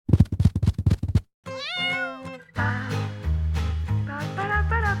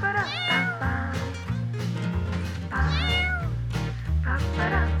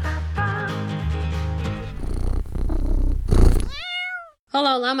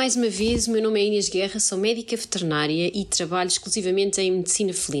Olá, mais uma vez, o meu nome é Inês Guerra, sou médica veterinária e trabalho exclusivamente em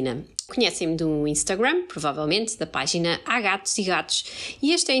medicina felina. Conhecem-me do Instagram, provavelmente, da página Há Gatos e Gatos,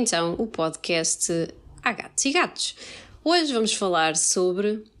 e este é então o podcast Há Gatos e Gatos. Hoje vamos falar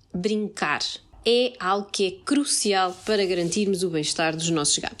sobre brincar. É algo que é crucial para garantirmos o bem-estar dos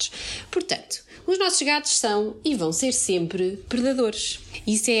nossos gatos. Portanto, os nossos gatos são e vão ser sempre predadores.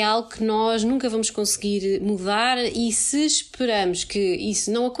 Isso é algo que nós nunca vamos conseguir mudar e se esperamos que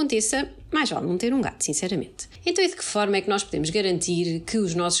isso não aconteça, mais vale não ter um gato, sinceramente. Então, e de que forma é que nós podemos garantir que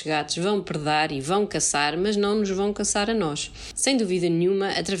os nossos gatos vão predar e vão caçar, mas não nos vão caçar a nós? Sem dúvida nenhuma,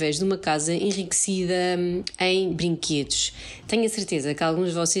 através de uma casa enriquecida em brinquedos. Tenho a certeza que alguns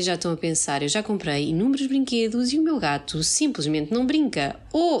de vocês já estão a pensar, eu já comprei inúmeros brinquedos e o meu gato simplesmente não brinca,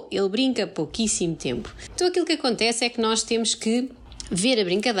 ou ele brinca pouquíssimo tempo. Então aquilo que acontece é que nós temos que ver a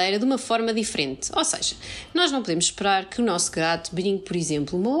brincadeira de uma forma diferente. Ou seja, nós não podemos esperar que o nosso gato brinque, por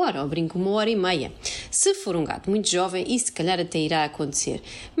exemplo, 1 hora ou brinque 1h30. Se for um gato muito jovem, isso se calhar até irá acontecer.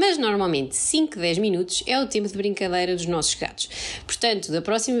 Mas normalmente 5, 10 minutos é o tempo de brincadeira dos nossos gatos. Portanto, da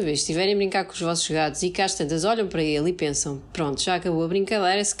próxima vez que estiverem a brincar com os vossos gatos e que às tantas olham para ele e pensam, pronto, já acabou a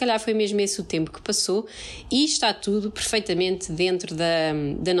brincadeira, se calhar foi mesmo esse o tempo que passou e está tudo perfeitamente dentro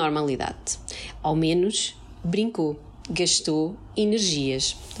da normalidade. Ao menos brincou. Gastou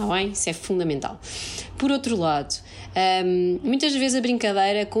energias, está bem? Isso é fundamental. Por outro lado, muitas vezes a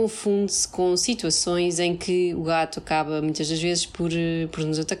brincadeira confunde-se com situações em que o gato acaba muitas das vezes por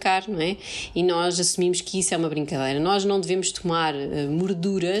nos atacar, não é? E nós assumimos que isso é uma brincadeira. Nós não devemos tomar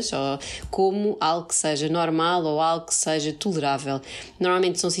morduras como algo que seja normal ou algo que seja tolerável.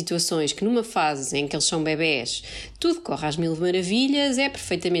 Normalmente são situações que numa fase em que eles são bebés, tudo corre às mil maravilhas, é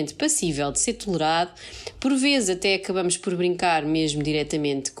perfeitamente passível de ser tolerado. Por vezes até acabamos por brincar mesmo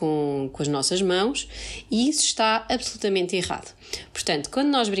diretamente com as nossas mãos e isso está absolutamente errado. Portanto, quando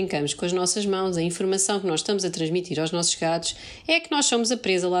nós brincamos com as nossas mãos, a informação que nós estamos a transmitir aos nossos gatos é que nós somos a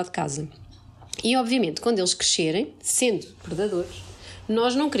presa lá de casa. E obviamente, quando eles crescerem, sendo predadores,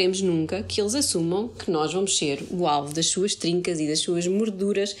 nós não queremos nunca que eles assumam que nós vamos ser o alvo das suas trincas e das suas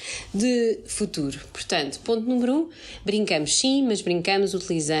morduras de futuro. Portanto, ponto número 1, brincamos sim, mas brincamos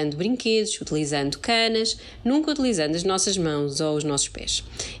utilizando brinquedos, utilizando canas, nunca utilizando as nossas mãos ou os nossos pés.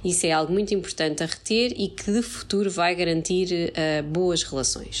 Isso é algo muito importante a reter e que de futuro vai garantir boas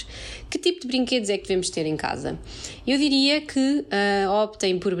relações. Que tipo de brinquedos é que devemos ter em casa? Eu diria que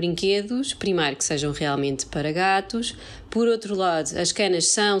optem por brinquedos, primeiro que sejam realmente para gatos. Por outro lado, as canas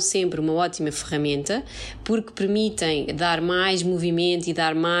são sempre uma ótima ferramenta porque permitem dar mais movimento e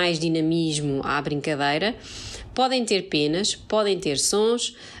dar mais dinamismo à brincadeira. Podem ter penas, podem ter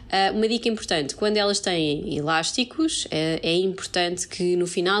sons. Uma dica importante, quando elas têm elásticos, é importante que no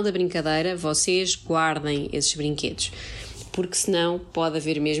final da brincadeira vocês guardem esses brinquedos. Porque senão pode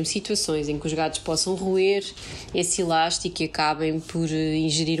haver mesmo situações em que os gatos possam roer esse elástico e acabem por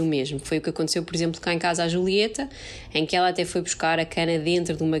ingerir o mesmo. Foi o que aconteceu, por exemplo, cá em casa à Julieta, em que ela até foi buscar a cana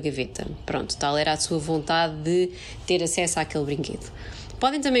dentro de uma gaveta. Pronto, tal era a sua vontade de ter acesso àquele brinquedo.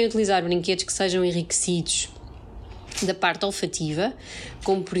 Podem também utilizar brinquedos que sejam enriquecidos da parte olfativa,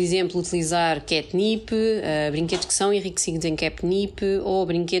 como por exemplo utilizar catnip, brinquedos que são enriquecidos em catnip ou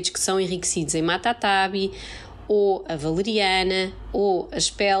brinquedos que são enriquecidos em matatabi, ou a valeriana, ou a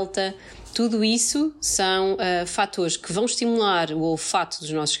espelta. Tudo isso são fatores que vão estimular o olfato dos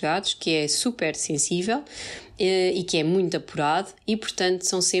nossos gatos, que é super sensível e que é muito apurado e, portanto,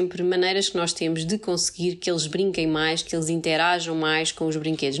 são sempre maneiras que nós temos de conseguir que eles brinquem mais, que eles interajam mais com os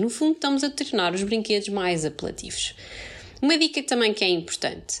brinquedos. No fundo, estamos a tornar os brinquedos mais apelativos. Uma dica também que é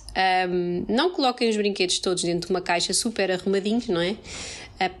importante, não coloquem os brinquedos todos dentro de uma caixa super arrumadinhos, não é?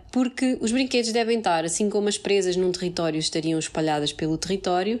 Porque os brinquedos devem estar, assim como as presas num território estariam espalhadas pelo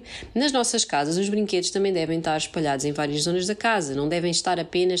território, nas nossas casas os brinquedos também devem estar espalhados em várias zonas da casa, não devem estar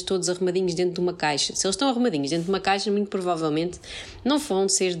apenas todos arrumadinhos dentro de uma caixa. Se eles estão arrumadinhos dentro de uma caixa, muito provavelmente não vão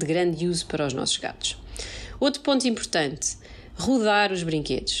ser de grande uso para os nossos gatos. Outro ponto importante, rodar os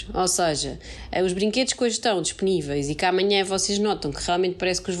brinquedos, ou seja, os brinquedos que hoje estão disponíveis e que amanhã vocês notam que realmente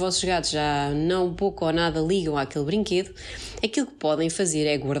parece que os vossos gatos já não pouco ou nada ligam àquele brinquedo, aquilo que podem fazer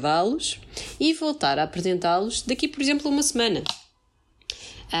é guardá-los e voltar a apresentá-los daqui, por exemplo, a uma semana.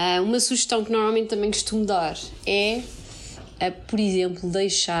 Uma sugestão que normalmente também costumo dar é, por exemplo,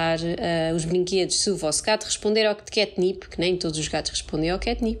 deixar os brinquedos, se o vosso gato responder ao catnip, que nem todos os gatos respondem ao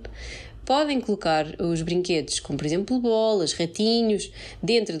catnip, podem colocar os brinquedos, como por exemplo bolas, ratinhos,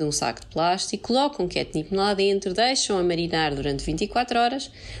 dentro de um saco de plástico, colocam catnip lá dentro, deixam a marinar durante 24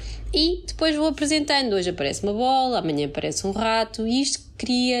 horas e depois vou apresentando. Hoje aparece uma bola, amanhã aparece um rato e isto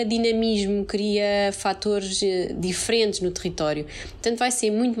cria dinamismo, cria fatores diferentes no território. Portanto, vai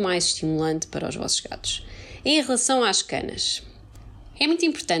ser muito mais estimulante para os vossos gatos. Em relação às canas, é muito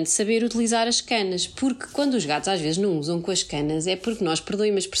importante saber utilizar as canas, porque quando os gatos às vezes não usam com as canas é porque nós,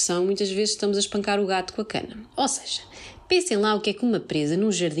 perdoem-me a expressão, muitas vezes estamos a espancar o gato com a cana. Ou seja, pensem lá o que é que uma presa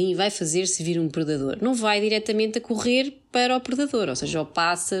num jardim vai fazer se vir um predador. Não vai diretamente a correr para o predador, ou seja, o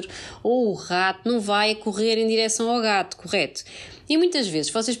pássaro ou o rato não vai a correr em direção ao gato, correto? E muitas vezes,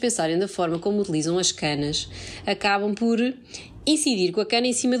 se vocês pensarem da forma como utilizam as canas, acabam por incidir com a cana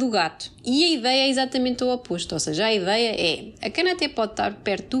em cima do gato. E a ideia é exatamente o oposto, ou seja, a ideia é, a cana até pode estar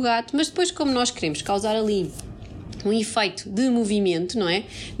perto do gato, mas depois como nós queremos causar ali um efeito de movimento, não é?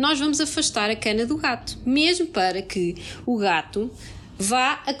 Nós vamos afastar a cana do gato, mesmo para que o gato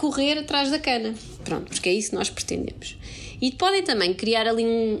vá a correr atrás da cana. Pronto, porque é isso que nós pretendemos. E podem também criar ali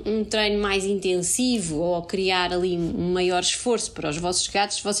um treino mais intensivo ou criar ali um maior esforço para os vossos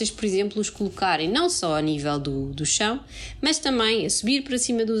gatos, se vocês, por exemplo, os colocarem não só a nível do chão, mas também a subir para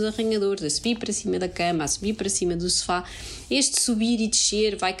cima dos arranhadores, a subir para cima da cama, a subir para cima do sofá. Este subir e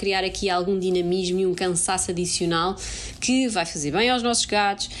descer vai criar aqui algum dinamismo e um cansaço adicional que vai fazer bem aos nossos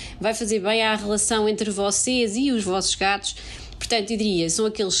gatos, vai fazer bem à relação entre vocês e os vossos gatos. Portanto, eu diria, são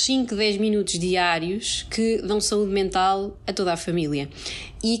aqueles 5, 10 minutos diários que dão saúde mental a toda a família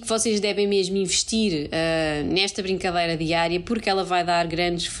e que vocês devem mesmo investir nesta brincadeira diária porque ela vai dar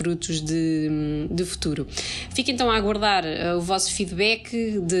grandes frutos de futuro. Fiquem então a aguardar o vosso feedback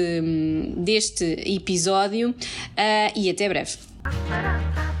deste episódio e até breve.